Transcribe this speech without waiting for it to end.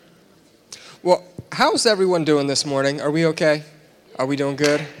Well, how's everyone doing this morning? Are we okay? Are we doing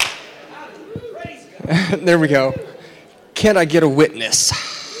good? There we go. Can I get a witness?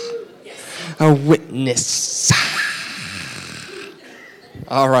 A witness.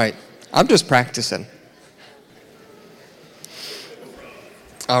 All right. I'm just practicing.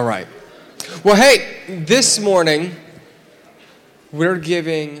 All right. Well, hey, this morning we're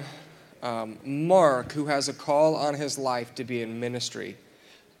giving Mark, who has a call on his life to be in ministry,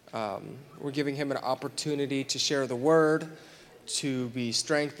 we're giving him an opportunity to share the word, to be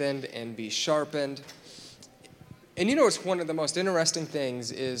strengthened and be sharpened. And you know, it's one of the most interesting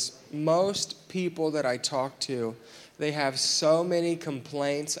things is most people that I talk to, they have so many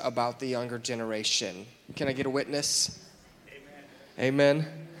complaints about the younger generation. Can I get a witness? Amen.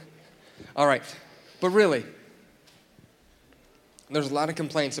 Amen. All right. But really, there's a lot of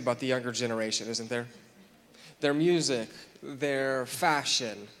complaints about the younger generation, isn't there? Their music, their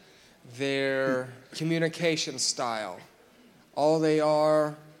fashion, their communication style. All they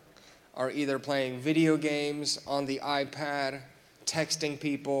are either playing video games on the iPad, texting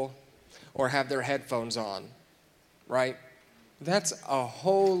people, or have their headphones on, right? That's a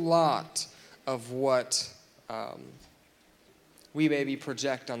whole lot of what we maybe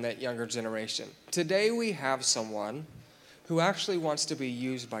project on that younger generation. Today we have someone who actually wants to be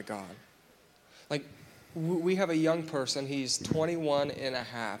used by God. Like, we have a young person, he's 21 and a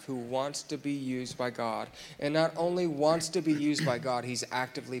half, who wants to be used by God. And not only wants to be used by God, he's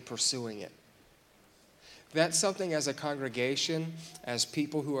actively pursuing it. That's something as a congregation, as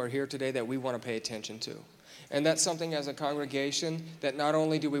people who are here today, that we want to pay attention to. And that's something as a congregation that not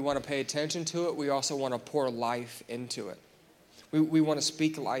only do we want to pay attention to it, we also want to pour life into it. We want to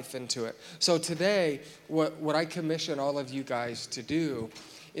speak life into it. So today, what I commission all of you guys to do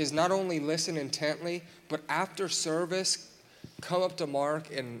is not only listen intently, but after service, come up to Mark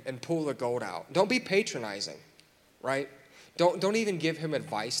and pull the gold out. Don't be patronizing, right? Don't even give him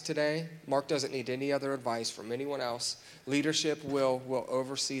advice today. Mark doesn't need any other advice from anyone else. Leadership will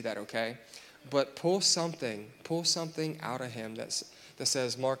oversee that, okay? But pull something out of him that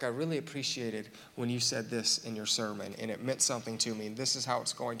says, Mark, I really appreciated when you said this in your sermon, and it meant something to me. This is how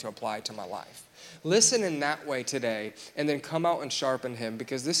it's going to apply to my life. Listen in that way today, and then come out and sharpen him,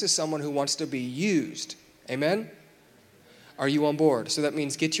 because this is someone who wants to be used. Amen? Are you on board? So that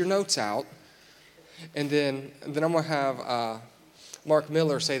means get your notes out, and then I'm going to have Mark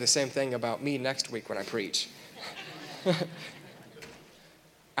Miller say the same thing about me next week when I preach.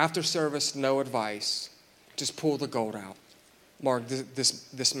 After service, no advice. Just pull the gold out. Mark,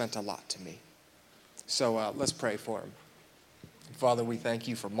 this meant a lot to me. So let's pray for him. Father, we thank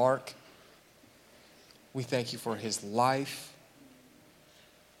you for Mark. We thank you for his life.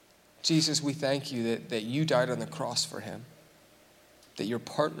 Jesus, we thank you that you died on the cross for him, that you're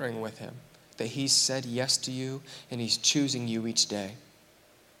partnering with him, that he's said yes to you, and he's choosing you each day.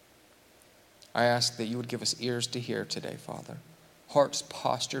 I ask that you would give us ears to hear today, Father, hearts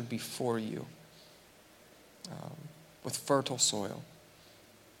postured before you, with fertile soil,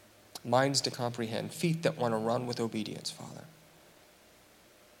 minds to comprehend, feet that want to run with obedience, Father.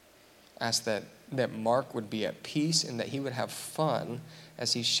 Ask that Mark would be at peace and that he would have fun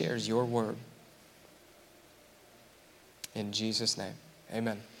as he shares your word. In Jesus' name,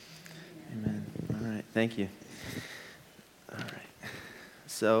 amen. Amen. All right, thank you. All right.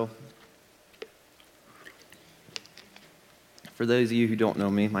 So, for those of you who don't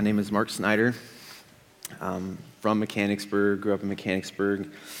know me, my name is Mark Snyder. From Mechanicsburg, grew up in Mechanicsburg,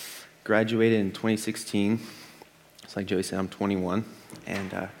 graduated in 2016. It's like Joey said, I'm 21.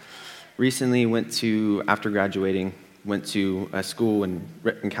 And recently after graduating, went to a school in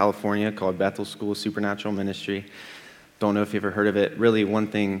California called Bethel School of Supernatural Ministry. Don't know if you've ever heard of it. Really, one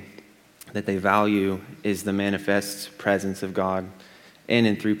thing that they value is the manifest presence of God in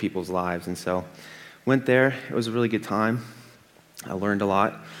and through people's lives. And so went there. It was a really good time. I learned a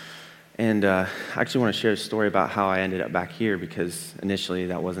lot. And I actually want to share a story about how I ended up back here, because initially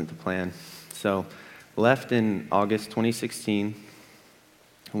that wasn't the plan. So left in August 2016,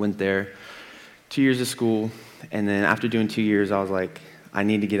 went there, 2 years of school, and then after doing 2 years, I was like, I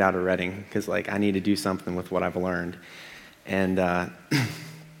need to get out of Redding, because I need to do something with what I've learned. And I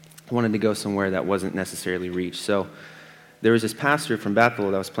wanted to go somewhere that wasn't necessarily reached. So there was this pastor from Bethel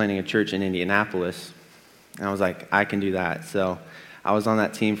that was planning a church in Indianapolis, and I was like, I can do that. So I was on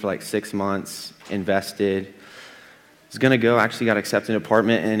that team for 6 months, invested. Was going to go, actually got accepted an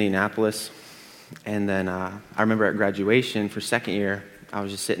apartment in Indianapolis. And then I remember at graduation for second year, I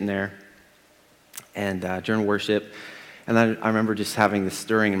was just sitting there and during worship. And then I remember just having this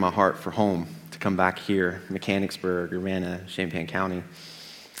stirring in my heart for home, to come back here, Mechanicsburg, Urbana, Champaign County.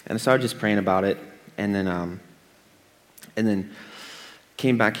 And I started just praying about it, and then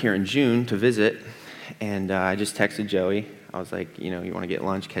came back here in June to visit, and I just texted Joey. I was like, you want to get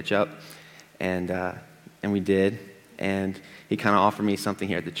lunch, catch up, and we did. And he kind of offered me something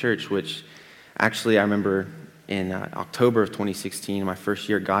here at the church, which actually I remember in October of 2016, my first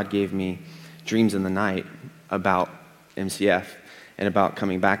year, God gave me dreams in the night about MCF and about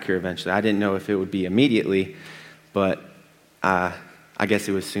coming back here eventually. I didn't know if it would be immediately, but I guess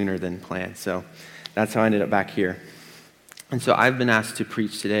it was sooner than planned. So that's how I ended up back here. And so I've been asked to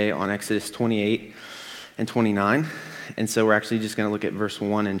preach today on Exodus 28 and 29. And so we're actually just going to look at verse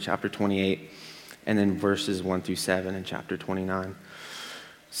 1 in chapter 28 and then verses 1 through 7 in chapter 29.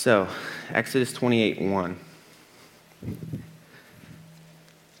 So, Exodus 28, 1.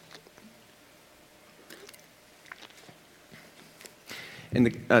 And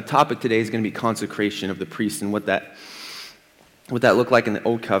the topic today is going to be consecration of the priest and what that looked like in the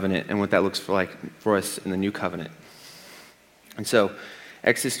Old Covenant and what that looks like for us in the New Covenant. And so,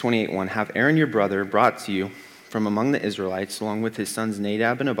 Exodus 28, 1. Have Aaron your brother brought to you from among the Israelites, along with his sons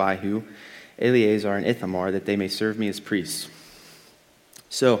Nadab and Abihu, Eleazar and Ithamar, that they may serve me as priests.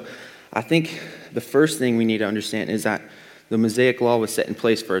 So, I think the first thing we need to understand is that the Mosaic Law was set in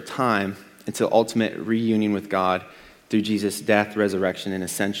place for a time until ultimate reunion with God through Jesus' death, resurrection, and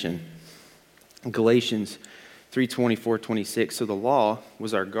ascension. Galatians 3:24-26. So the law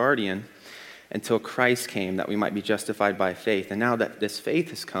was our guardian until Christ came, that we might be justified by faith. And now that this faith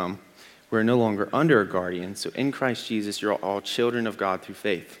has come, we're no longer under a guardian. So in Christ Jesus, you're all children of God through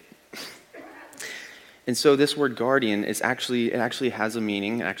faith. And so this word guardian it actually has a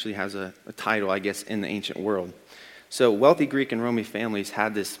meaning. It actually has a title, I guess, in the ancient world. So wealthy Greek and Roman families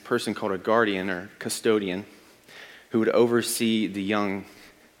had this person called a guardian or custodian who would oversee the young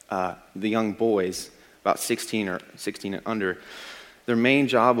boys, about 16 and under. Their main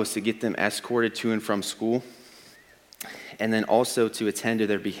job was to get them escorted to and from school, and then also to attend to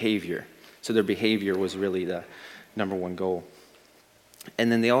their behavior. So their behavior was really the number one goal.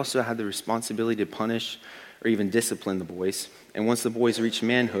 And then they also had the responsibility to punish or even discipline the boys. And once the boys reached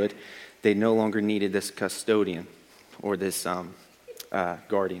manhood, they no longer needed this custodian or this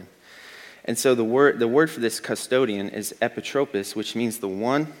guardian. And so the word for this custodian is epitropos, which means the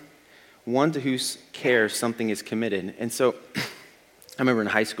one to whose care something is committed. And so I remember in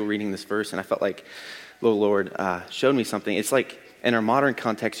high school reading this verse, and I felt like the Lord showed me something. It's like, in our modern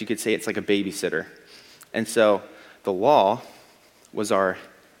context, you could say it's like a babysitter. And so the law was our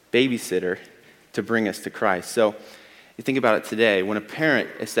babysitter to bring us to Christ. So you think about it today, when a parent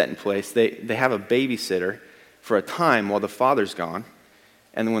is set in place, they have a babysitter for a time while the father's gone.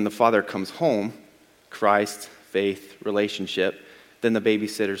 And then when the father comes home, Christ, faith, relationship, then the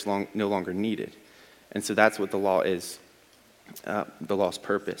babysitter's no longer needed. And so that's what the law is, the law's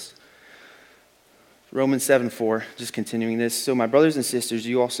purpose. Romans 7:4, just continuing this. So my brothers and sisters,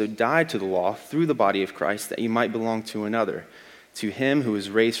 you also died to the law through the body of Christ, that you might belong to another, to him who was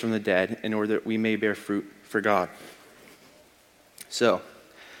raised from the dead, in order that we may bear fruit for God. So,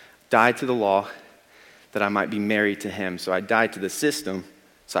 died to the law that I might be married to him. So I died to the system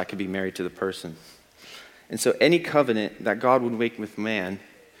so I could be married to the person. And so any covenant that God would make with man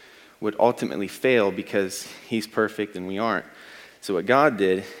would ultimately fail because he's perfect and we aren't. So what God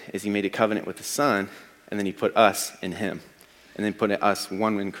did is he made a covenant with the Son, and then he put us in him, and then put us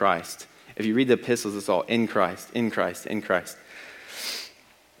one in Christ. If you read the epistles, it's all in Christ, in Christ, in Christ.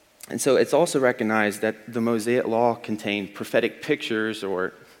 And so it's also recognized that the Mosaic Law contained prophetic pictures,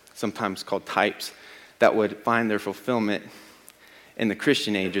 or sometimes called types, that would find their fulfillment in the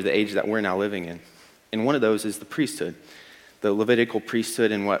Christian age, or the age that we're now living in. And one of those is the priesthood, the Levitical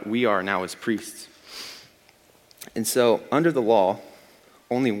priesthood, and what we are now as priests. And so, under the law,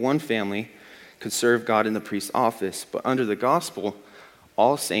 only one family could serve God in the priest's office. But under the gospel,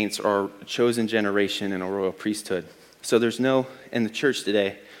 all saints are a chosen generation and a royal priesthood. So in the church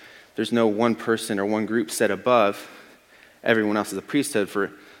today, there's no one person or one group set above everyone else as a priesthood,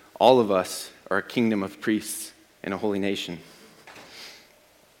 for all of us are a kingdom of priests and a holy nation.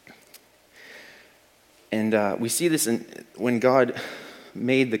 And we see this when God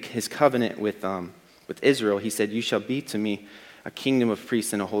made his covenant with Israel. He said, "You shall be to me a kingdom of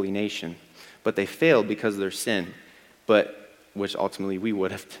priests and a holy nation." But they failed because of their sin, which ultimately we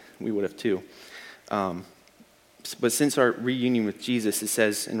would have too. But since our reunion with Jesus, it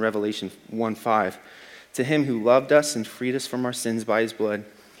says in Revelation 1:5, "To him who loved us and freed us from our sins by his blood,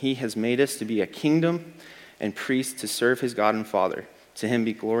 he has made us to be a kingdom and priests to serve his God and Father. To him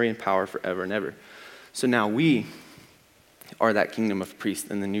be glory and power forever and ever." So now we are that kingdom of priests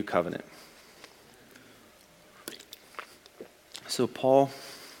in the new covenant. So Paul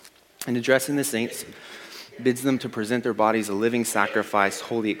And addressing the saints, bids them to present their bodies a living sacrifice,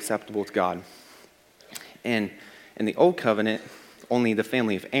 wholly acceptable to God. And in the Old Covenant, only the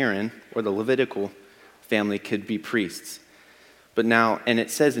family of Aaron, or the Levitical family, could be priests. But now, and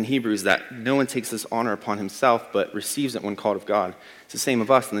it says in Hebrews that no one takes this honor upon himself, but receives it when called of God. It's the same of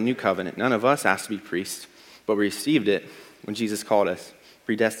us in the New Covenant. None of us asked to be priests, but we received it when Jesus called us,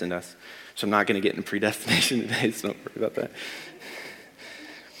 predestined us. So I'm not going to get into predestination today, so don't worry about that.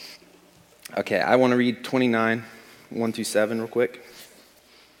 Okay, I want to read 29, 1 through 7 real quick.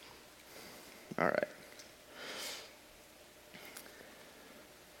 All right.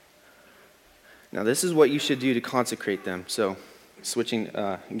 Now this is what you should do to consecrate them. So switching,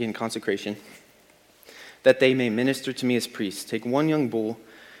 again, consecration. That they may minister to me as priests. Take 1 young bull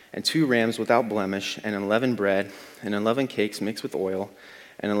and 2 rams without blemish, and 11 bread, and 11 cakes mixed with oil,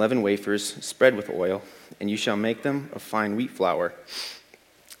 and 11 wafers spread with oil, and you shall make them of fine wheat flour.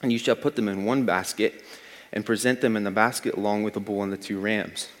 And you shall put them in 1 basket, and present them in the basket along with the bull and the 2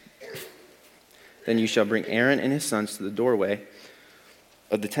 rams. Then you shall bring Aaron and his sons to the doorway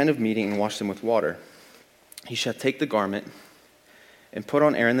of the tent of meeting and wash them with water. He shall take the garment and put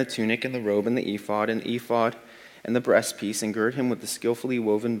on Aaron the tunic and the robe and the ephod and the breastpiece, and gird him with the skillfully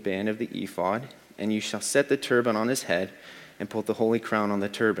woven band of the ephod. And you shall set the turban on his head and put the holy crown on the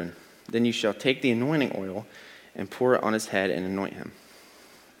turban. Then you shall take the anointing oil and pour it on his head and anoint him.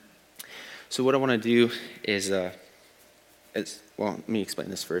 So what I want to do is let me explain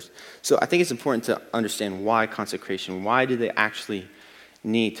this first. So I think it's important to understand why consecration. Why do they actually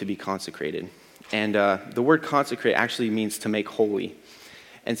need to be consecrated? And the word consecrate actually means to make holy.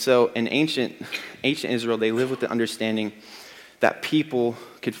 And so in ancient Israel, they lived with the understanding that people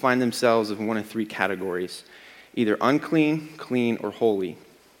could find themselves in one of 3 categories: either unclean, clean, or holy.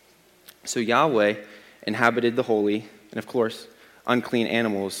 So Yahweh inhabited the holy, and of course, unclean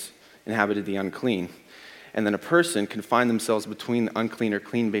animals inhabited the unclean. And then a person can find themselves between the unclean or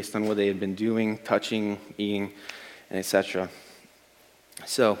clean based on what they had been doing, touching, eating, and etc.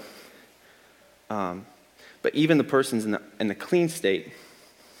 So, but even the persons in the clean state,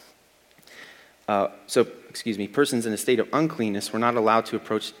 persons in a state of uncleanness were not allowed to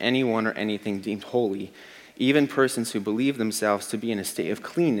approach anyone or anything deemed holy. Even persons who believed themselves to be in a state of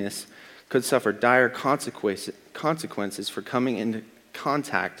cleanness could suffer dire consequences for coming into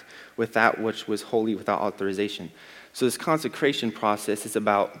contact with that which was holy without authorization. So this consecration process is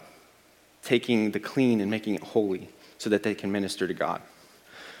about taking the clean and making it holy so that they can minister to God.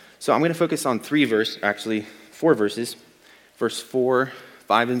 So I'm going to focus on 4 verses, verse 4,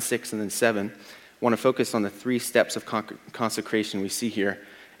 5, and 6, and then 7. I want to focus on the 3 steps of consecration we see here,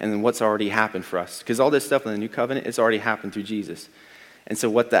 and then what's already happened for us. Because all this stuff in the New Covenant, it's already happened through Jesus. And so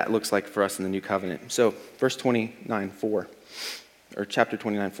what that looks like for us in the New Covenant. So verse 29:4. Or chapter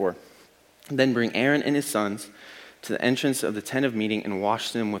 29:4. Then bring Aaron and his sons to the entrance of the tent of meeting and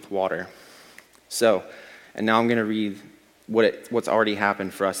wash them with water. So, and now I'm going to read what's already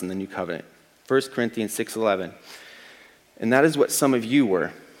happened for us in the New Covenant. 1 Corinthians 6:11. And that is what some of you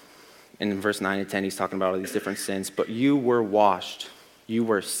were. And in verse 9 and 10, he's talking about all these different sins. But you were washed. You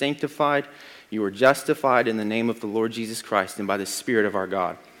were sanctified. You were justified in the name of the Lord Jesus Christ and by the Spirit of our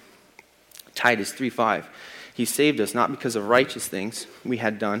God. Titus 3:5. He saved us not because of righteous things we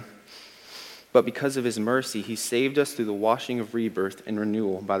had done, but because of his mercy. He saved us through the washing of rebirth and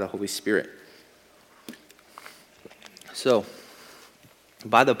renewal by the Holy Spirit. So,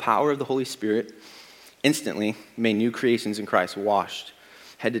 by the power of the Holy Spirit, instantly made new creations in Christ, washed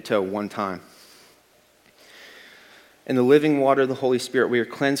head to toe 1 time. In the living water of the Holy Spirit, we are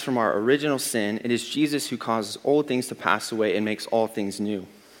cleansed from our original sin. It is Jesus who causes old things to pass away and makes all things new.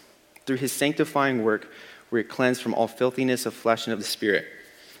 Through his sanctifying work, we are cleansed from all filthiness of flesh and of the spirit.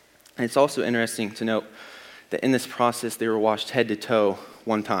 And it's also interesting to note that in this process, they were washed head to toe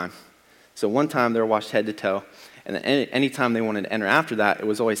 1 time. So 1 time they were washed head to toe, and then any time they wanted to enter after that, it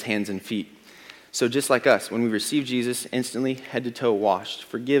was always hands and feet. So just like us, when we receive Jesus, instantly head to toe washed,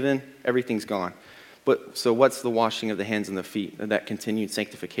 forgiven, everything's gone. But so what's the washing of the hands and the feet, that continued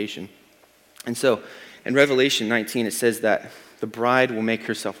sanctification? And so in Revelation 19, it says that the bride will make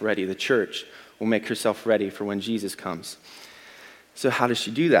herself ready, the church will make herself ready for when Jesus comes. So how does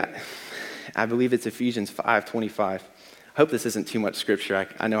she do that? I believe it's Ephesians 5:25. I hope this isn't too much scripture.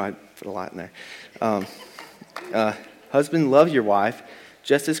 I know I put a lot in there. Husband, love your wife,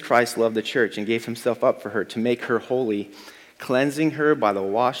 just as Christ loved the church and gave himself up for her to make her holy, cleansing her by the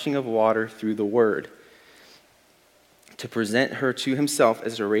washing of water through the word, to present her to himself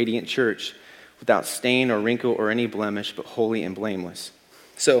as a radiant church, without stain or wrinkle or any blemish, but holy and blameless.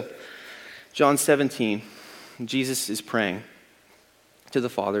 So, John 17, Jesus is praying. to the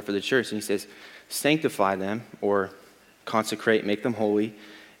Father for the church. And he says, sanctify them, or consecrate, make them holy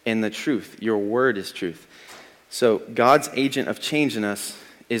in the truth. Your word is truth. So God's agent of change in us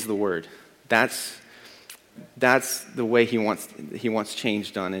is the word. That's the way he wants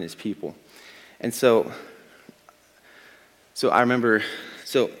change done in his people. And so I remember,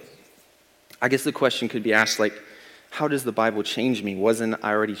 I guess the question could be asked, like, how does the Bible change me? Wasn't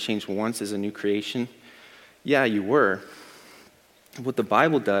I already changed once as a new creation? Yeah, you were. What the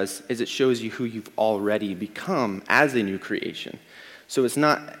Bible does is it shows you who you've already become as a new creation. So it's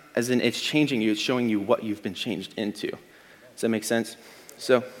not as in it's changing you, it's showing you what you've been changed into. Does that make sense?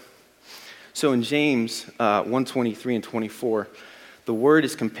 So in James 1:23 and 24, the word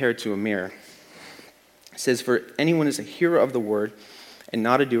is compared to a mirror. It says, for anyone is a hearer of the word and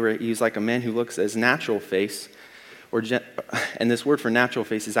not a doer, he is like a man who looks at his natural face, and this word for natural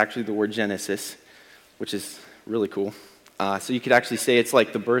face is actually the word Genesis, which is really cool. So you could actually say it's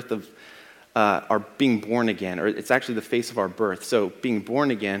like the birth of our being born again, or it's actually the face of our birth. So being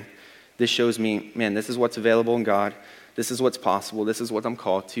born again, this shows me, man, this is what's available in God. This is what's possible. This is what I'm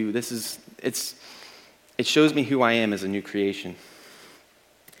called to. It shows me who I am as a new creation.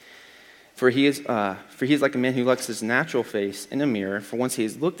 For he is like a man who looks at his natural face in a mirror. For once he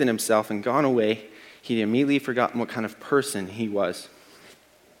has looked at himself and gone away, he had immediately forgotten what kind of person he was.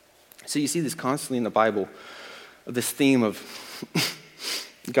 So you see this constantly in the Bible, this theme of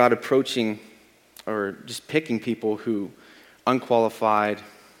God approaching or just picking people who unqualified,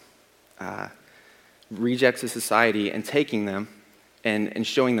 rejects of society, and taking them and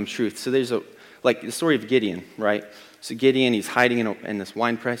showing them truth. So there's like the story of Gideon, right? So Gideon, he's hiding in this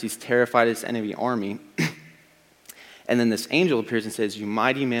wine press. He's terrified of his enemy army. And then this angel appears and says, you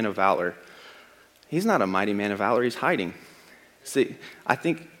mighty man of valor. He's not a mighty man of valor. He's hiding. See, I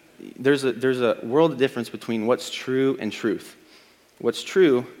think there's a world of difference between what's true and truth. What's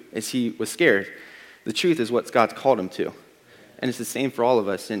true is he was scared. The truth is what God's called him to. And it's the same for all of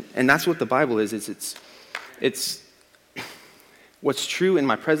us. And that's what the Bible is. It's what's true in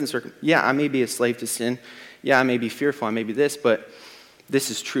my present circumstance. Yeah, I may be a slave to sin. Yeah, I may be fearful. I may be this. But this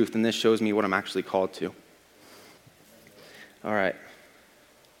is truth, and this shows me what I'm actually called to. All right.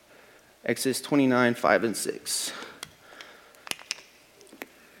 Exodus 29, 5 and 6.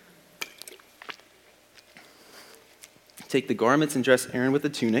 Take the garments and dress Aaron with the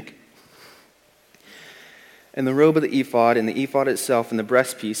tunic, and the robe of the ephod, and the ephod itself, and the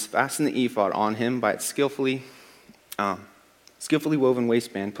breastpiece. Fasten the ephod on him by its skillfully woven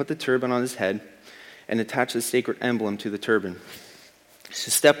waistband. Put the turban on his head, and attach the sacred emblem to the turban. So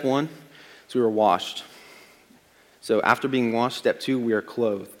step 1 is we were washed. So after being washed, step 2, we are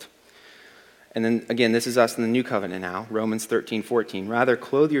clothed. And then again, this is us in the new covenant now, Romans 13:14. Rather,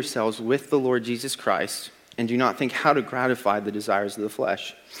 clothe yourselves with the Lord Jesus Christ, and do not think how to gratify the desires of the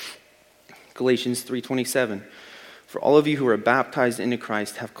flesh. Galatians 3:27. For all of you who are baptized into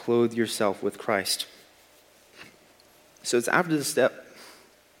Christ have clothed yourself with Christ. So it's after the step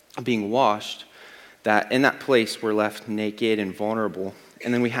of being washed that in that place we're left naked and vulnerable.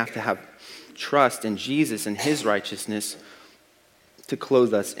 And then we have to have trust in Jesus and his righteousness to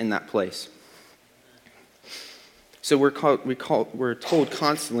clothe us in that place. So we're told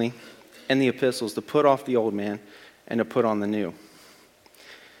constantly in the epistles to put off the old man and to put on the new.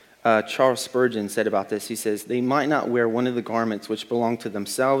 Charles Spurgeon said about this, he says, they might not wear one of the garments which belong to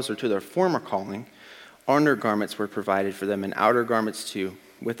themselves or to their former calling. Undergarments were provided for them, and outer garments too.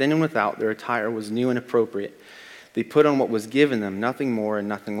 Within and without, their attire was new and appropriate. They put on what was given them, nothing more and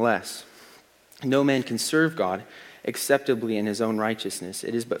nothing less. No man can serve God acceptably in his own righteousness.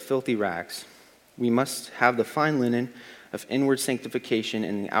 It is but filthy rags. We must have the fine linen of inward sanctification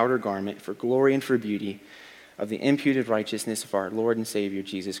in the outer garment for glory and for beauty of the imputed righteousness of our Lord and Savior,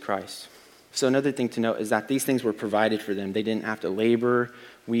 Jesus Christ. So another thing to note is that these things were provided for them. They didn't have to labor,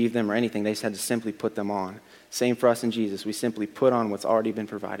 weave them, or anything. They just had to simply put them on. Same for us in Jesus. We simply put on what's already been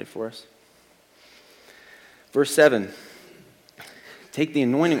provided for us. Verse 7, take the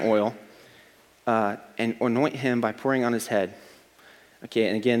anointing oil and anoint him by pouring on his head. Okay,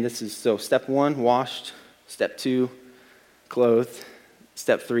 and again, this is, so step 1, washed. Step 2, clothed.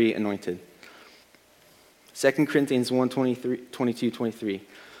 Step 3, anointed. 2 Corinthians 1, 22, 23.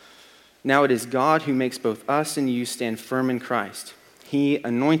 Now it is God who makes both us and you stand firm in Christ. He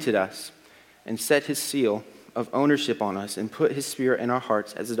anointed us and set his seal of ownership on us and put his spirit in our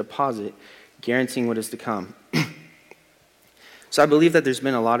hearts as a deposit, guaranteeing what is to come. So I believe that there's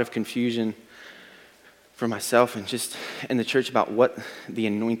been a lot of confusion for myself and just in the church about what the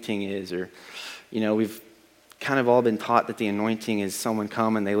anointing is. Or, we've kind of all been taught that the anointing is someone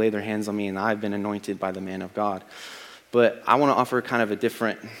come and they lay their hands on me and I've been anointed by the man of God. But I want to offer kind of a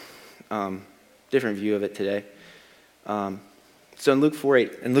different view of it today. So in Luke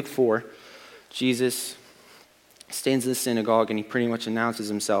 4, Jesus stands in the synagogue and he pretty much announces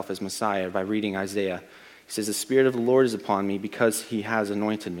himself as Messiah by reading Isaiah. He says, "The Spirit of the Lord is upon me because he has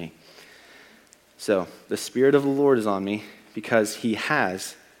anointed me." So, the Spirit of the Lord is on me because he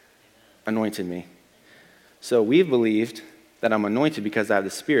has anointed me. So we've believed that I'm anointed because I have the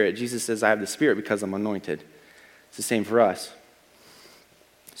Spirit. Jesus says I have the Spirit because I'm anointed. It's the same for us.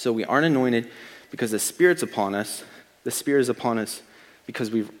 So we aren't anointed because the Spirit's upon us. The Spirit is upon us because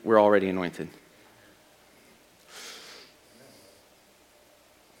we're already anointed.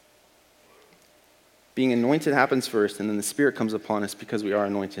 Being anointed happens first, and then the Spirit comes upon us because we are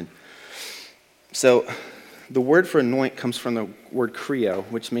anointed. So the word for anoint comes from the word kreo,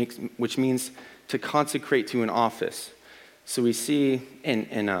 which means to consecrate to an office. So we see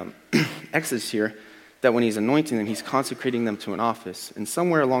in Exodus here that when he's anointing them, he's consecrating them to an office. And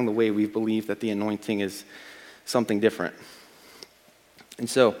somewhere along the way, we've believed that the anointing is something different. And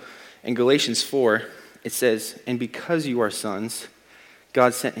so in Galatians 4, it says, "And because you are sons,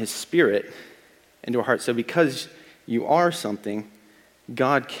 God sent his Spirit into our hearts." So because you are something,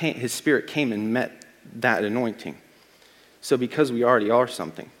 his Spirit came and met that anointing. So because we already are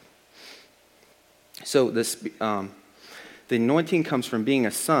something. So the anointing comes from being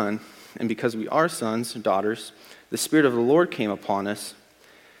a son, and because we are sons and daughters, the Spirit of the Lord came upon us.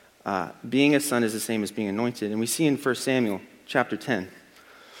 Being a son is the same as being anointed. And we see in 1 Samuel chapter 10,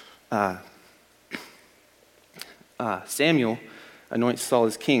 Samuel anoints Saul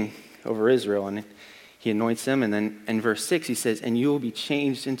as king over Israel, and he anoints him, and then in verse 6 he says, "And you will be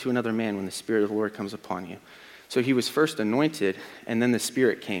changed into another man when the Spirit of the Lord comes upon you." So he was first anointed, and then the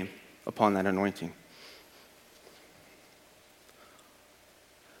Spirit came upon that anointing.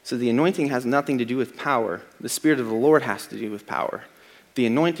 So the anointing has nothing to do with power. The Spirit of the Lord has to do with power. The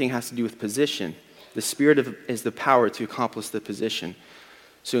anointing has to do with position. The Spirit is the power to accomplish the position.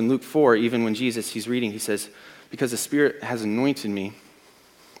 So in Luke 4, even when he's reading, he says, "Because the Spirit has anointed me,"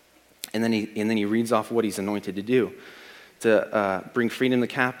 and then he reads off what he's anointed to do, to bring freedom to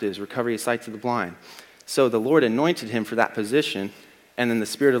the captives, recovery of sight to the blind. So the Lord anointed him for that position, and then the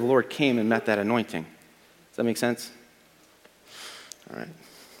Spirit of the Lord came and met that anointing. Does that make sense? All right.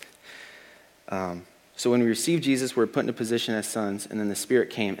 So when we receive Jesus, we're put in a position as sons, and then the Spirit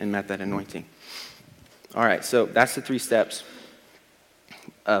came and met that anointing. All right, so that's the 3 steps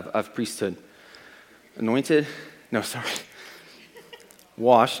of priesthood.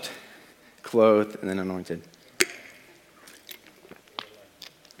 Washed, clothed, and then anointed.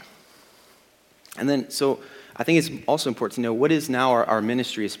 And then, so I think it's also important to know what is now our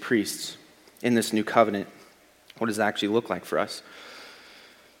ministry as priests in this new covenant. What does it actually look like for us?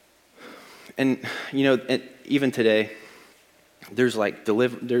 And, even today, there's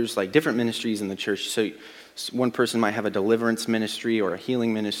different ministries in the church. So one person might have a deliverance ministry or a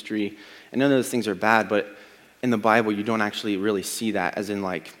healing ministry, and none of those things are bad, but in the Bible, you don't actually really see that as in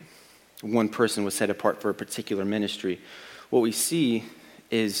one person was set apart for a particular ministry. What we see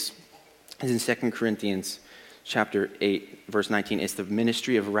is in 2 Corinthians chapter 8, verse 19, it's the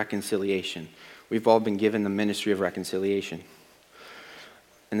ministry of reconciliation. We've all been given the ministry of reconciliation.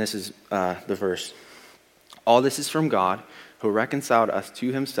 And this is the verse. "All this is from God, who reconciled us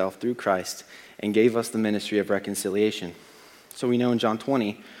to himself through Christ and gave us the ministry of reconciliation." So we know in John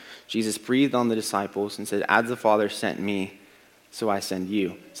 20, Jesus breathed on the disciples and said, "As the Father sent me, so I send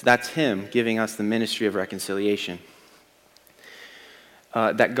you." So that's him giving us the ministry of reconciliation.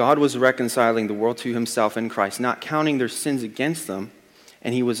 That God was reconciling the world to himself in Christ, not counting their sins against them,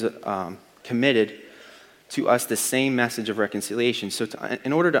 and he was committed to us the same message of reconciliation. So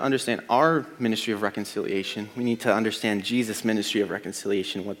in order to understand our ministry of reconciliation, we need to understand Jesus' ministry of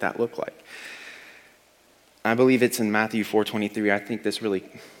reconciliation, what that looked like. I believe it's in Matthew 4:23. I think this really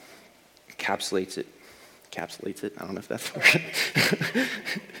encapsulates it. I don't know if that's the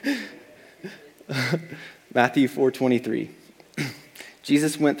word. Matthew 4:23.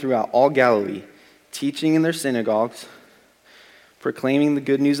 Jesus went throughout all Galilee, teaching in their synagogues, proclaiming the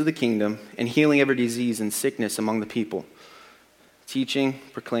good news of the kingdom, and healing every disease and sickness among the people. Teaching,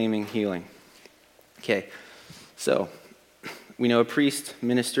 proclaiming, healing. Okay, so we know a priest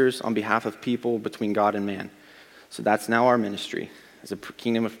ministers on behalf of people between God and man. So that's now our ministry as a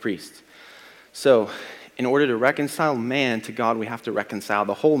kingdom of priests. So in order to reconcile man to God, we have to reconcile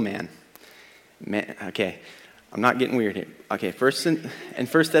the whole man. Okay, I'm not getting weird here. Okay, in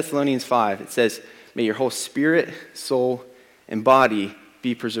 1 Thessalonians 5, it says, "May your whole spirit, soul, and body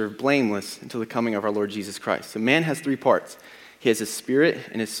be preserved blameless until the coming of our Lord Jesus Christ." So man has 3 parts. He has his spirit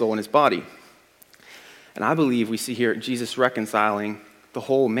and his soul and his body. And I believe we see here Jesus reconciling the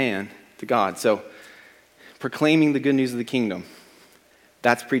whole man to God. So proclaiming the good news of the kingdom,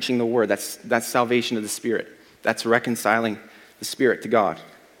 that's preaching the word. That's salvation of the spirit. That's reconciling the spirit to God.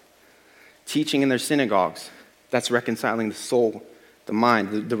 Teaching in their synagogues, that's reconciling the soul, the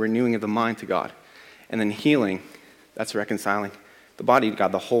mind, the renewing of the mind to God. And then healing, that's reconciling the body to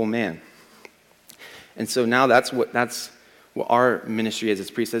God, the whole man. And so now that's what our ministry is as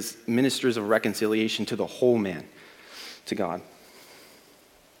priests, as ministers of reconciliation to the whole man, to God.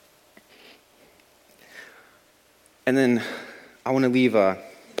 And then I want to leave a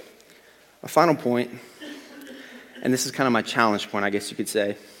final point, and this is kind of my challenge point, I guess you could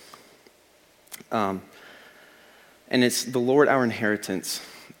say. And it's the Lord our inheritance.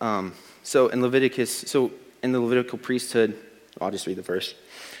 So in the Levitical priesthood, I'll just read the verse.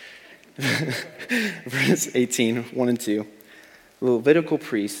 Verse 18, 1 and 2. The Levitical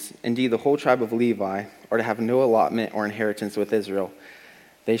priests, indeed the whole tribe of Levi, are to have no allotment or inheritance with Israel.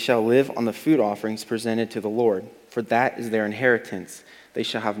 They shall live on the food offerings presented to the Lord, for that is their inheritance. They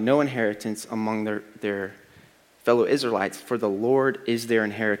shall have no inheritance among their fellow Israelites, for the Lord is their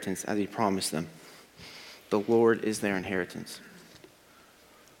inheritance, as he promised them. The Lord is their inheritance.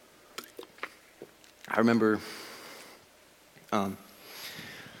 I remember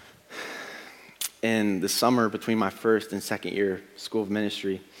in the summer between my first and second year school of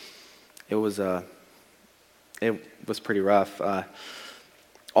ministry, it was pretty rough.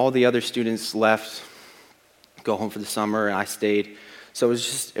 All the other students left, go home for the summer, and I stayed. So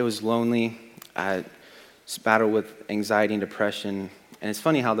it was lonely. I just battled with anxiety and depression. And it's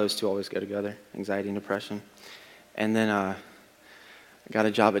funny how those two always go together, anxiety and depression. And then I got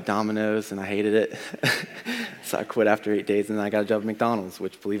a job at Domino's, and I hated it. So I quit after 8 days, and then I got a job at McDonald's,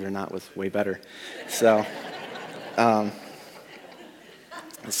 which, believe it or not, was way better. So, I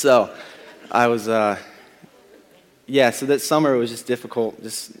was, so that summer was just difficult,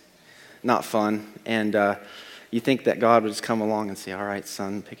 just not fun. And you think that God would just come along and say, all right,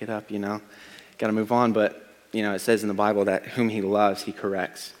 son, pick it up, got to move on. But, it says in the Bible that whom he loves, he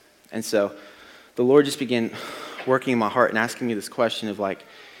corrects. And so the Lord just began working in my heart and asking me this question of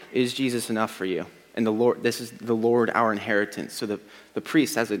is Jesus enough for you? And the Lord, this is the Lord, our inheritance. So the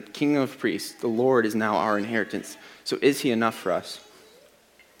priest, as a kingdom of priests, the Lord is now our inheritance. So is he enough for us?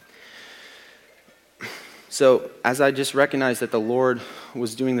 So as I just recognized that the Lord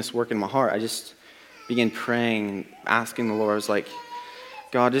was doing this work in my heart, I just began praying, asking the Lord. I was like,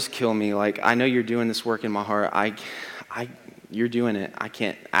 God, just kill me. I know you're doing this work in my heart. You're doing it. I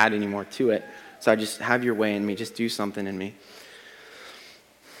can't add any more to it. So I just have your way in me. Just do something in me.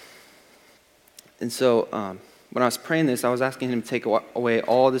 And so when I was praying this, I was asking him to take away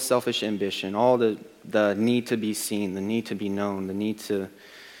all the selfish ambition, all the need to be seen, the need to be known, the need to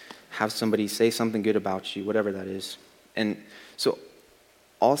have somebody say something good about you, whatever that is. And so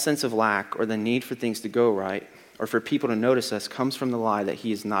all sense of lack or the need for things to go right or for people to notice us comes from the lie that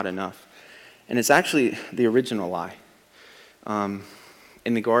he is not enough. And it's actually the original lie.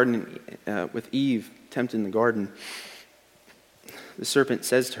 In the garden, with Eve tempted in the garden, the serpent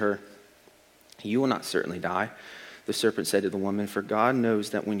says to her, "You will not certainly die." The serpent said to the woman, "For God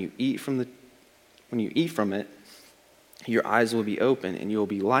knows that when you eat from it, your eyes will be open and you will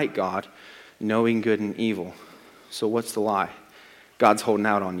be like God, knowing good and evil." So what's the lie? God's holding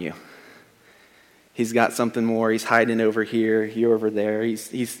out on you. He's got something more. He's hiding over here, you're over there.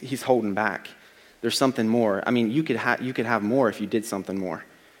 He's holding back. There's something more. I mean, you could have more if you did something more.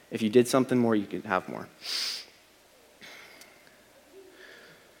 If you did something more, you could have more.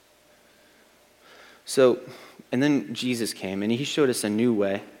 So, and then Jesus came, and he showed us a new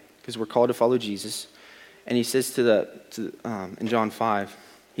way, because we're called to follow Jesus. And he says in John 5,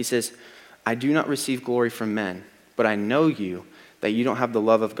 he says, "I do not receive glory from men, but I know you, that you don't have the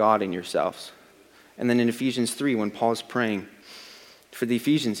love of God in yourselves." And then in Ephesians 3, when Paul's praying for the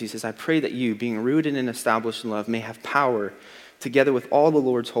Ephesians, he says, "I pray that you, being rooted and established in love, may have power, together with all the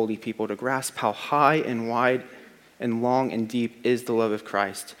Lord's holy people, to grasp how high and wide and long and deep is the love of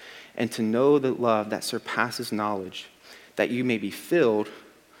Christ, and to know the love that surpasses knowledge, that you may be filled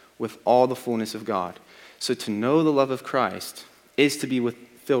with all the fullness of God." So to know the love of Christ is to be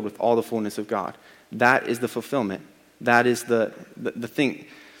filled with all the fullness of God. That is the fulfillment. That is the thing.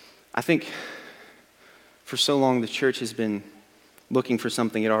 I think for so long the church has been looking for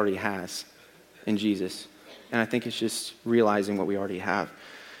something it already has in Jesus. And I think it's just realizing what we already have.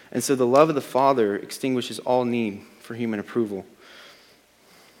 And so the love of the Father extinguishes all need for human approval.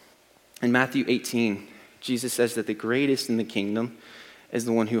 In Matthew 18, Jesus says that the greatest in the kingdom is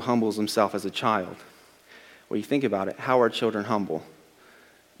the one who humbles himself as a child. Well, you think about it, how are children humble?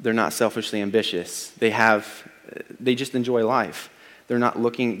 They're not selfishly ambitious. They just enjoy life. They're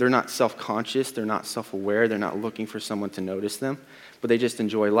not self-conscious, they're not self-aware, they're not looking for someone to notice them, but they just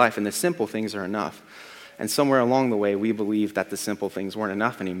enjoy life, and the simple things are enough. And somewhere along the way, we believed that the simple things weren't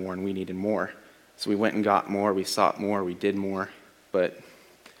enough anymore and we needed more. So we went and got more, we sought more, we did more, but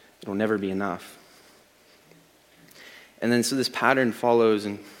it'll never be enough. And then so this pattern follows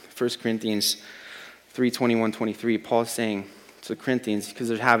in 1 Corinthians 3:21-23. Paul's saying to the Corinthians, because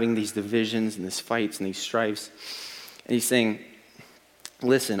they're having these divisions and these fights and these strifes, and he's saying,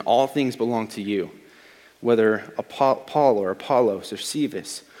 listen, all things belong to you, whether Paul or Apollos or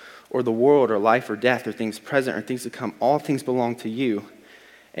Cephas or the world or life or death or things present or things to come, all things belong to you,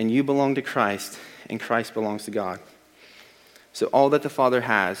 and you belong to Christ, and Christ belongs to God. So all that the Father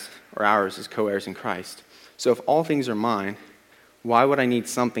has, or ours, is co-heirs in Christ. So if all things are mine, why would I need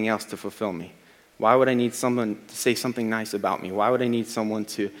something else to fulfill me? Why would I need someone to say something nice about me? Why would I need someone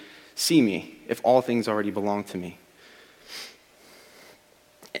to see me if all things already belong to me?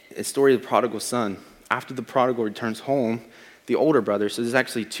 The story of the prodigal son. After the prodigal returns home, the older brother, so there's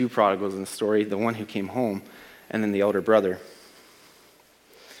actually two prodigals in the story, the one who came home and then the elder brother.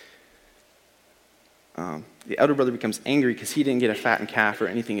 The elder brother becomes angry because he didn't get a fattened calf or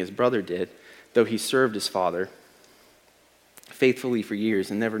anything his brother did, though he served his father faithfully for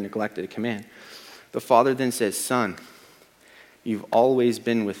years and never neglected a command. The father then says, son, you've always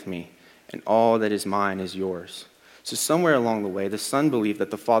been with me, and all that is mine is yours. So somewhere along the way, the son believed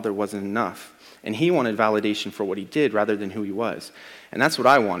that the father wasn't enough, and he wanted validation for what he did rather than who he was. And that's what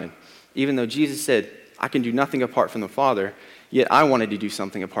I wanted. Even though Jesus said, I can do nothing apart from the Father, yet I wanted to do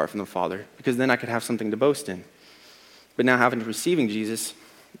something apart from the Father, because then I could have something to boast in. But now receiving Jesus,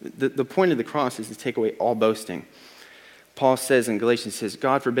 the point of the cross is to take away all boasting. Paul says in Galatians, says,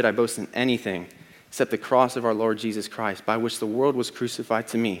 God forbid I boast in anything except the cross of our Lord Jesus Christ, by which the world was crucified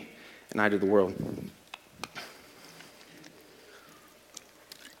to me, and I to the world.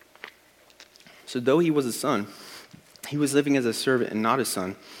 So though he was a son, he was living as a servant and not a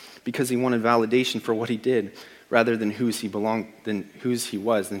son, because he wanted validation for what he did, rather than whose he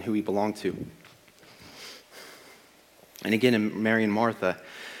was, than who he belonged to. And again, in Mary and Martha,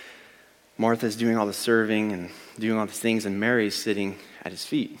 Martha's doing all the serving and doing all these things, and Mary's sitting at his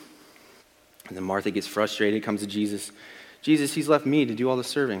feet. And then Martha gets frustrated, comes to Jesus. Jesus, he's left me to do all the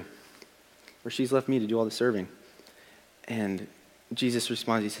serving. Or she's left me to do all the serving. And Jesus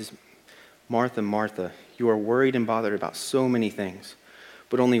responds, he says, Martha, Martha, you are worried and bothered about so many things,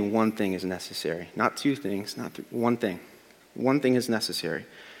 but only one thing is necessary. Not two things, one thing. One thing is necessary.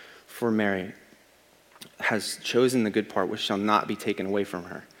 For Mary has chosen the good part, which shall not be taken away from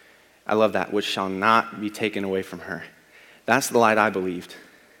her. I love that, which shall not be taken away from her. That's the lie I believed.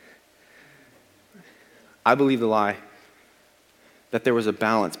 I believe the lie that there was a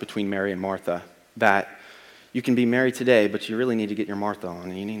balance between Mary and Martha, that you can be married today, but you really need to get your Martha on,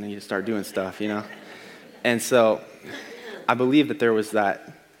 and you need to start doing stuff, you know? And so I believe that there was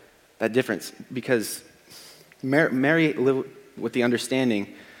that difference, because Mary lived with the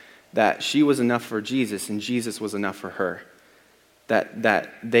understanding that she was enough for Jesus and Jesus was enough for her,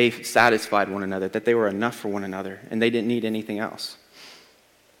 that they satisfied one another, that they were enough for one another, and they didn't need anything else.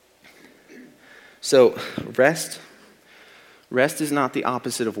 So rest is not the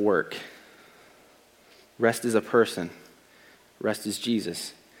opposite of work. Rest is a person. Rest is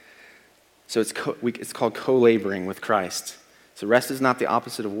Jesus. So it's called co-laboring with Christ. So rest is not the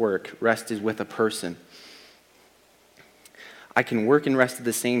opposite of work. Rest is with a person. I can work and rest at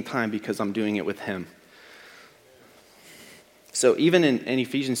the same time because I'm doing it with him. So even in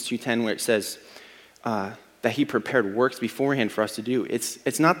Ephesians 2:10, where it says that he prepared works beforehand for us to do,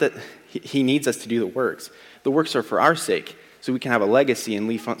 it's not that he needs us to do the works. The works are for our sake, so we can have a legacy and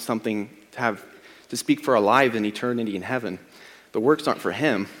leave something to speak for our lives in eternity in heaven. The works aren't for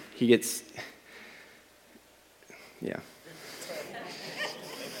him. He gets, yeah.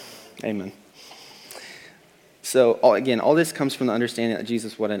 Amen. So all this comes from the understanding that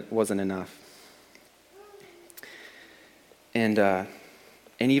Jesus wasn't enough. And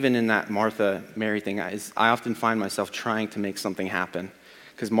even in that Martha-Mary thing, I often find myself trying to make something happen,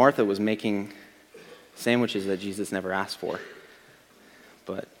 because Martha was making sandwiches that Jesus never asked for.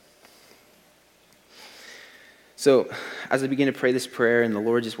 So as I began to pray this prayer and the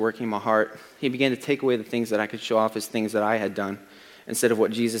Lord just working in my heart, he began to take away the things that I could show off as things that I had done instead of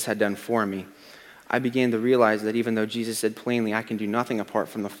what Jesus had done for me. I began to realize that even though Jesus said plainly, I can do nothing apart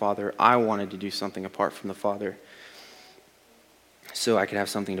from the Father, I wanted to do something apart from the Father so I could have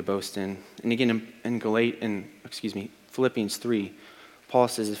something to boast in. And again, in Philippians 3, Paul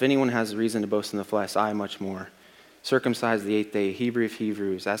says, if anyone has a reason to boast in the flesh, I much more. circumcised the eighth day, Hebrew of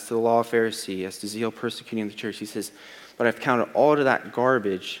Hebrews, as to the law of Pharisee, as to zeal persecuting the church. He says, but I've counted all to that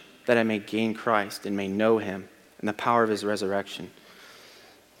garbage that I may gain Christ and may know him and the power of his resurrection.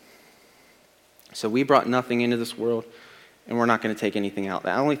 So we brought nothing into this world, and we're not going to take anything out.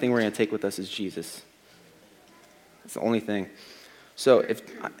 The only thing we're going to take with us is Jesus. That's the only thing. So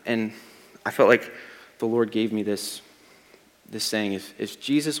and I felt like the Lord gave me this saying, if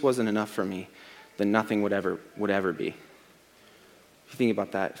Jesus wasn't enough for me, then nothing would ever be. If you think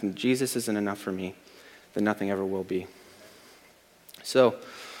about that, if Jesus isn't enough for me, then nothing ever will be. So,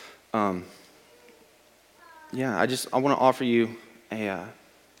 I want to offer you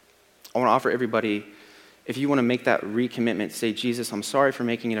I want to offer everybody, if you want to make that recommitment, say, Jesus, I'm sorry for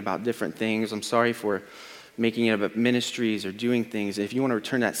making it about different things. I'm sorry for making it about ministries or doing things. If you want to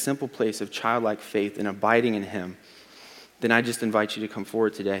return that simple place of childlike faith and abiding in him, then I just invite you to come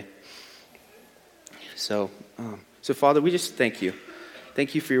forward today. So Father, we just thank you.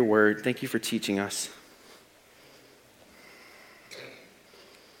 Thank you for your word. Thank you for teaching us.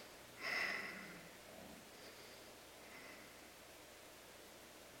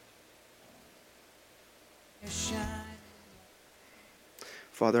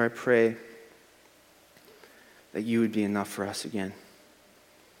 Father, I pray that you would be enough for us again.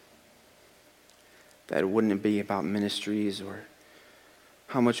 That it wouldn't be about ministries or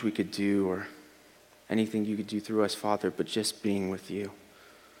how much we could do or anything you could do through us, Father, but just being with you.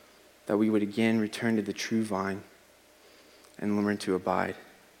 That we would again return to the true vine and learn to abide.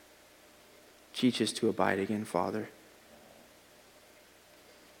 Teach us to abide again, Father.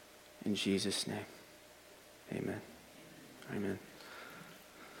 In Jesus' name, amen. Amen.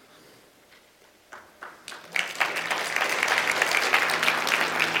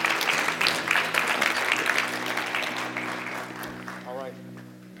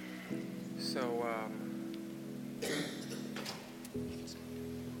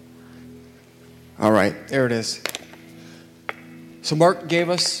 All right, there it is. So Mark gave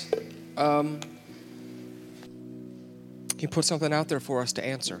us, he put something out there for us to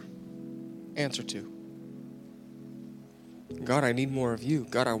answer to. God, I need more of you.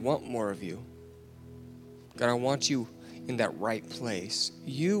 God, I want more of you. God, I want you in that right place.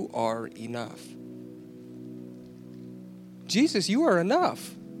 You are enough. Jesus, you are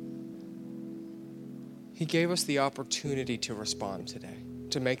enough. He gave us the opportunity to respond today,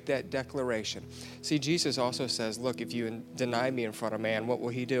 to make that declaration. See, Jesus also says, look, if you deny me in front of man, what will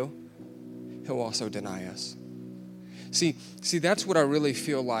he do? He'll also deny us. See, that's what I really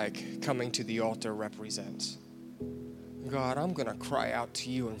feel like coming to the altar represents. God, I'm going to cry out to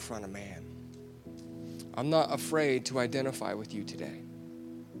you in front of man. I'm not afraid to identify with you today.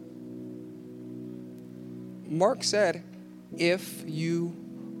 Mark said, if you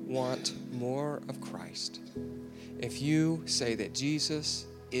want more of Christ, if you say that Jesus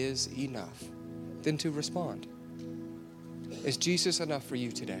is enough, then to respond. Is Jesus enough for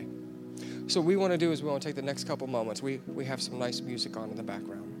you today? So what we want to do is we want to take the next couple moments. We have some nice music on in the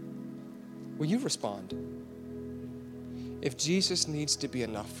background. Will you respond? If Jesus needs to be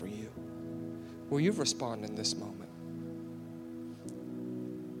enough for you, will you respond in this moment?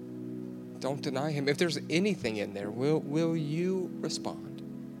 Don't deny him. If there's anything in there, will you respond?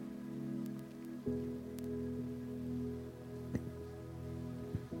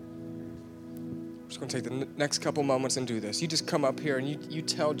 I'm just going to take the next couple moments and do this. You just come up here and you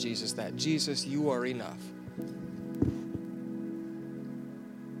tell Jesus that. Jesus, you are enough.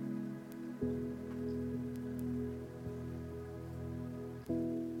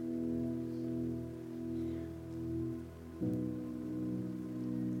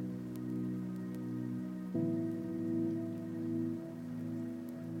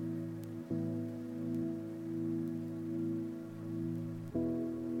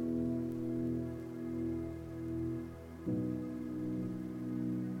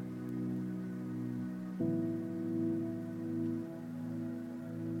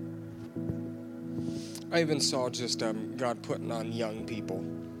 I even saw just God putting on young people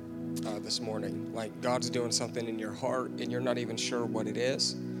this morning. Like God's doing something in your heart and you're not even sure what it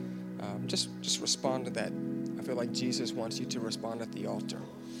is. Just respond to that. I feel like Jesus wants you to respond at the altar.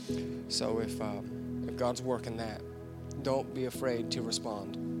 So if God's working that, don't be afraid to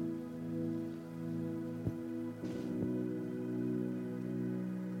respond.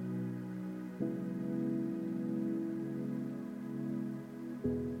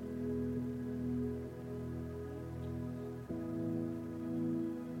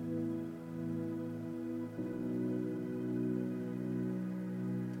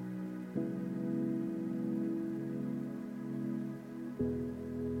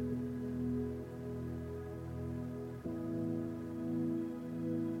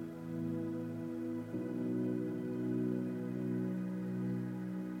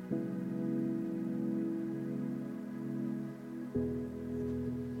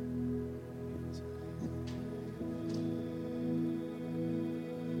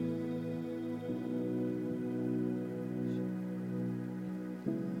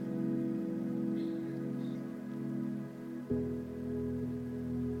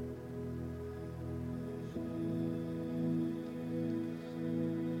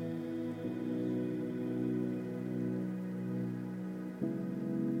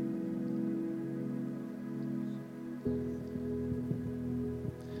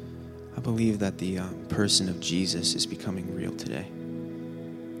 believe that the person of Jesus is becoming real today.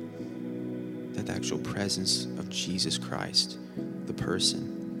 That the actual presence of Jesus Christ, the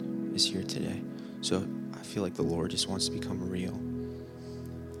person, is here today. So I feel like the Lord just wants to become real.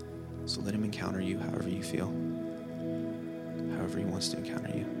 So let him encounter you however you feel, however he wants to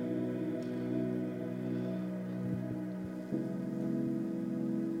encounter you.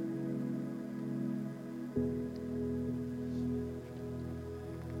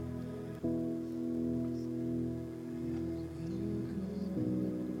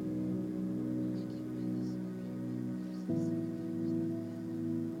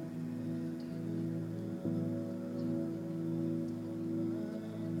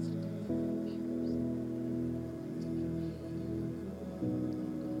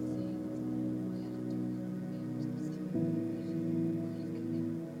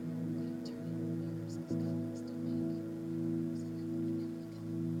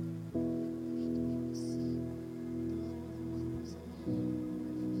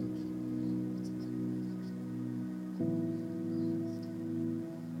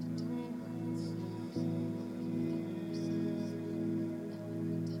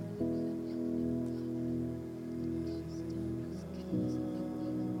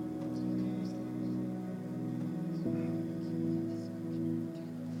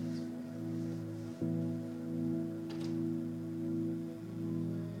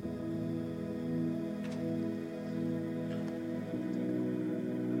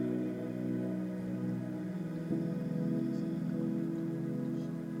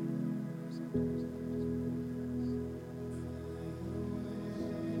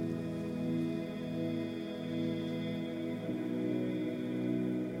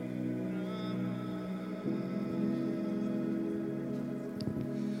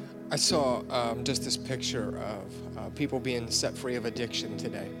 I saw just this picture of people being set free of addiction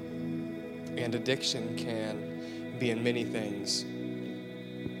today. And addiction can be in many things.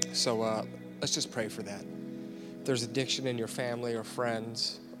 So let's just pray for that. If there's addiction in your family or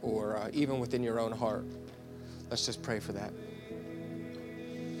friends or even within your own heart, let's just pray for that.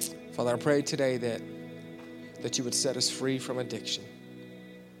 Father, I pray today that you would set us free from addiction.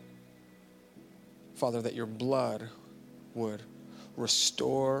 Father, that your blood would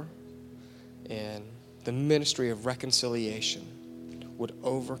restore and the ministry of reconciliation would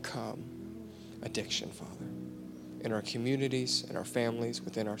overcome addiction, Father, in our communities, in our families,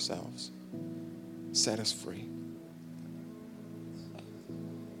 within ourselves. Set us free.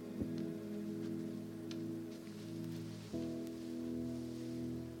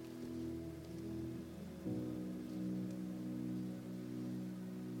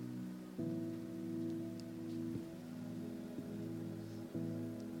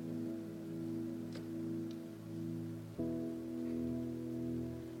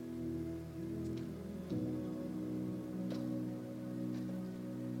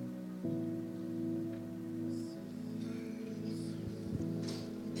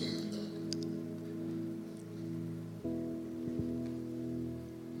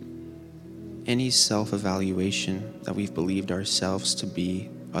 Any self-evaluation that we've believed ourselves to be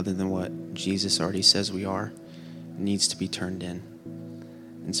other than what Jesus already says we are needs to be turned in.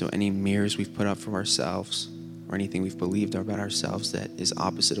 And so any mirrors we've put up for ourselves or anything we've believed about ourselves that is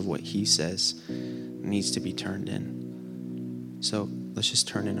opposite of what he says needs to be turned in. So let's just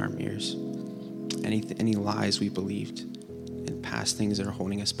turn in our mirrors. Any lies we believed and past things that are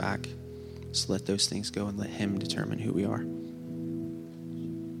holding us back, just let those things go and let him determine who we are.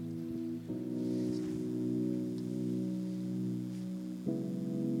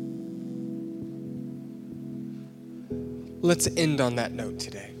 Let's end on that note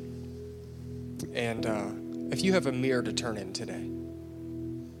today. And if you have a mirror to turn in today,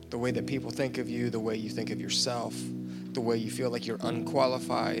 the way that people think of you, the way you think of yourself, the way you feel like you're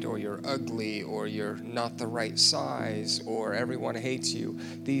unqualified or you're ugly or you're not the right size or everyone hates you,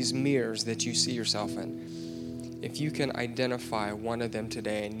 these mirrors that you see yourself in, if you can identify one of them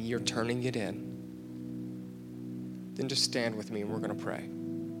today and you're turning it in, then just stand with me and we're going to pray.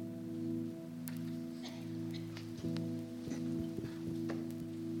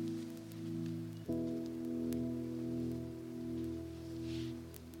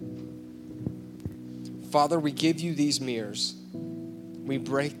 Father, we give you these mirrors. We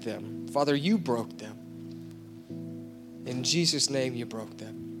break them. Father, you broke them. In Jesus' name, you broke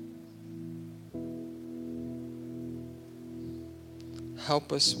them.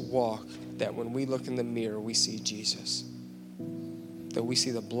 Help us walk that when we look in the mirror, we see Jesus. That we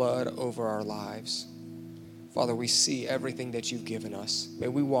see the blood over our lives. Father, we see everything that you've given us. May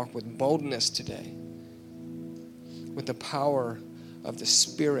we walk with boldness today, with the power of the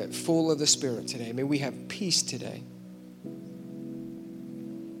Spirit, full of the Spirit today. May we have peace today.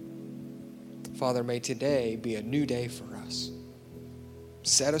 Father, may today be a new day for us.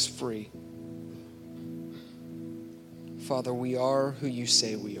 Set us free. Father, we are who you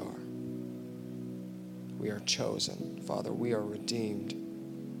say we are. We are chosen. Father, we are redeemed.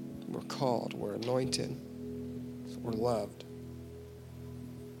 We're called. We're anointed. We're loved.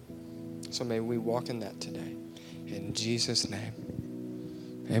 So may we walk in that today. In Jesus' name.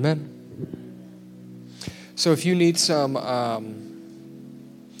 Amen. So if you need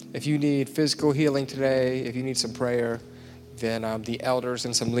if you need physical healing today, if you need some prayer, then the elders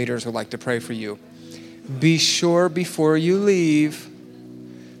and some leaders would like to pray for you. Be sure before you leave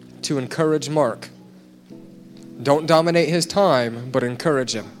to encourage Mark. Don't dominate his time, but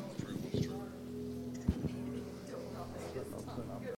encourage him.